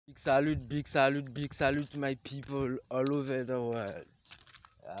Big salute, big salute to my people all over the world.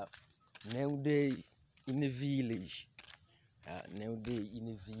 Yeah. New day in the village. New day in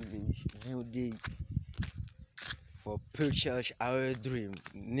the village. New day for purchase our dream.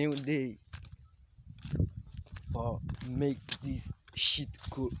 New day for make this shit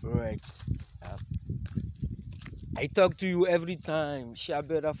correct. Yeah. I talk to you every time. Share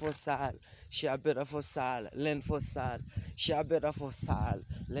better for Sal. Share better for Sal. Learn for Sal. Share better for Sal.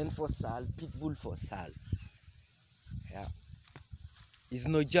 Learn for Sal. Pitbull for Sal. Yeah. It's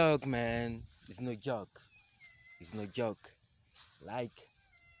no joke, man. It's no joke. It's no joke. Like,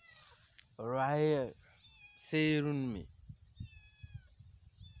 right say me.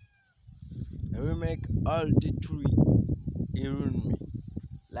 We make all the three around me.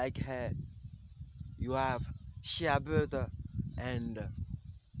 Like her. You have shea butter and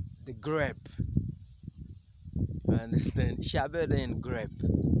the grape. You understand? Shea butter and grape.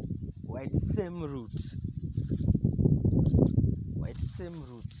 White same roots. White same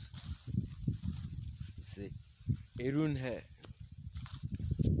roots. You see, around her.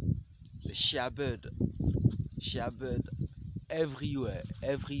 The shea butter everywhere,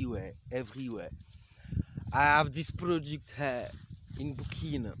 everywhere, everywhere. I have this project here in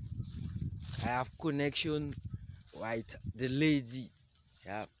Burkina. I have connection with the lady,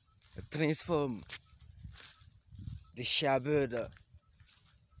 yeah, transform the shea butter,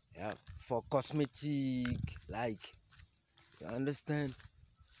 yeah, for cosmetic, like, you understand,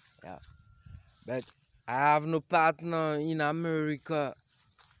 yeah. But I have no partner in America,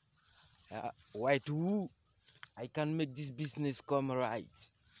 yeah, with who I can make this business come right.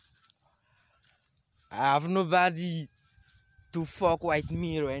 I have nobody to fuck with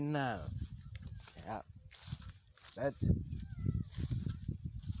me right now. Yeah. But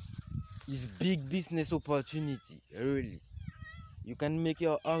it's big business opportunity, really. You can make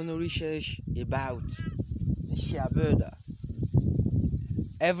your own research about the shea butter.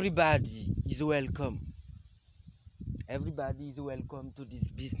 Everybody is welcome. Everybody is welcome to this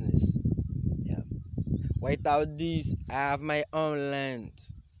business. Yeah. Without this, I have my own land.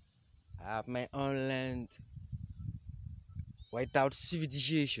 I have my own land without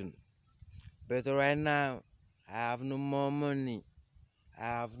civilization. But right now, I have no more money. I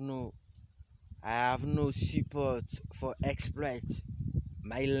have no support for exploit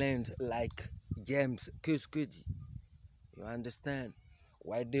my land like James Kuskudi. You understand?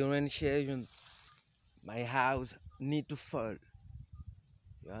 Why the renovation, my house need to fall.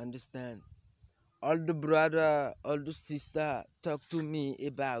 You understand? All the brother, all the sister talk to me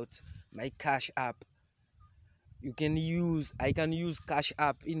about my cash app. I can use cash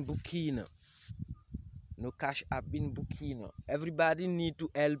app in Burkina. No cash app in Burkina. Everybody need to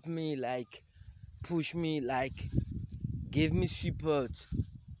help me, like push me, like give me support.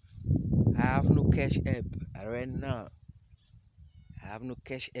 I have no cash app right now. I have no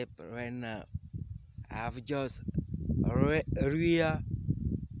cash app right now. I have just Ria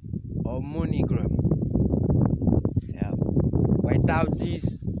or MoneyGram. Yeah. Without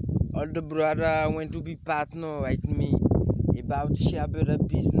this, all the brother want to be partner with me about share better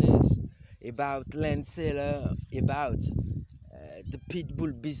business, about land seller, about the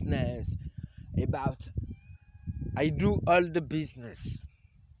pitbull business, about I do all the business.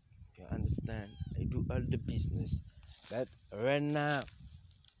 You understand? I do all the business. But right now,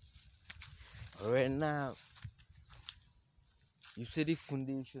 you see the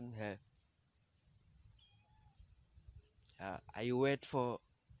foundation here. I wait for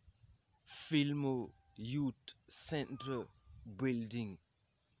Filmo Youth Center building.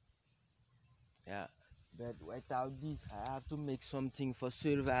 Yeah, but without this, I have to make something for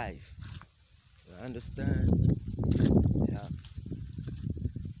survive. You understand? Yeah.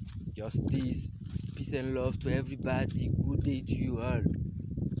 Just this. Peace and love to everybody. Good day to you all.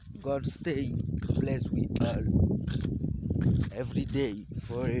 God stay blessed with all. Every day,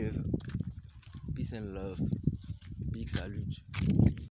 forever. Peace and love. Big salute.